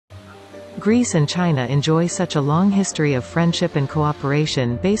Greece and China enjoy such a long history of friendship and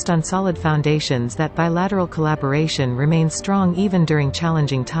cooperation based on solid foundations that bilateral collaboration remains strong even during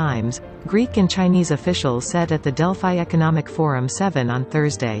challenging times, Greek and Chinese officials said at the Delphi Economic Forum 7 on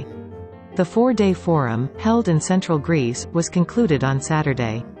Thursday. The four-day forum, held in central Greece, was concluded on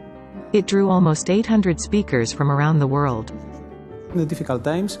Saturday. It drew almost 800 speakers from around the world. In the difficult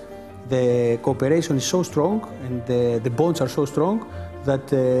times, the cooperation is so strong and the bonds are so strong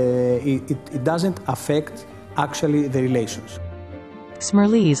that it doesn't affect actually the relations.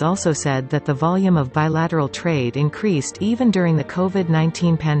 Smerlis also said that the volume of bilateral trade increased even during the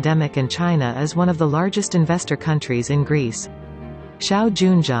COVID-19 pandemic, and China is one of the largest investor countries in Greece. Xiao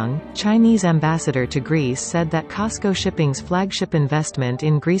Junzheng, Chinese ambassador to Greece, said that COSCO Shipping's flagship investment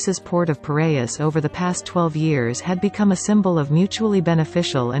in Greece's port of Piraeus over the past 12 years had become a symbol of mutually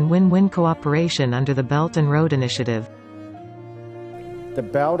beneficial and win-win cooperation under the Belt and Road Initiative. The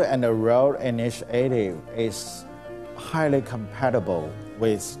Belt and Road Initiative is highly compatible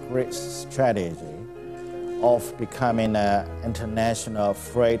with Greece's strategy of becoming an international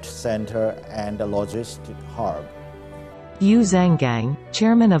freight center and a logistic hub. Yu Zhanggang,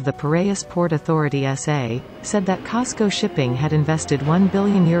 chairman of the Piraeus Port Authority SA, said that COSCO Shipping had invested €1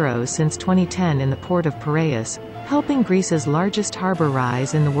 billion since 2010 in the port of Piraeus, helping Greece's largest harbor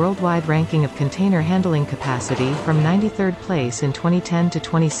rise in the worldwide ranking of container handling capacity from 93rd place in 2010 to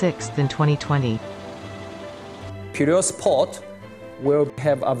 26th in 2020. Piraeus Port will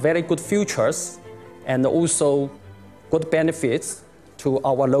have a very good futures and also good benefits to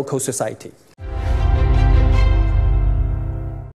our local society.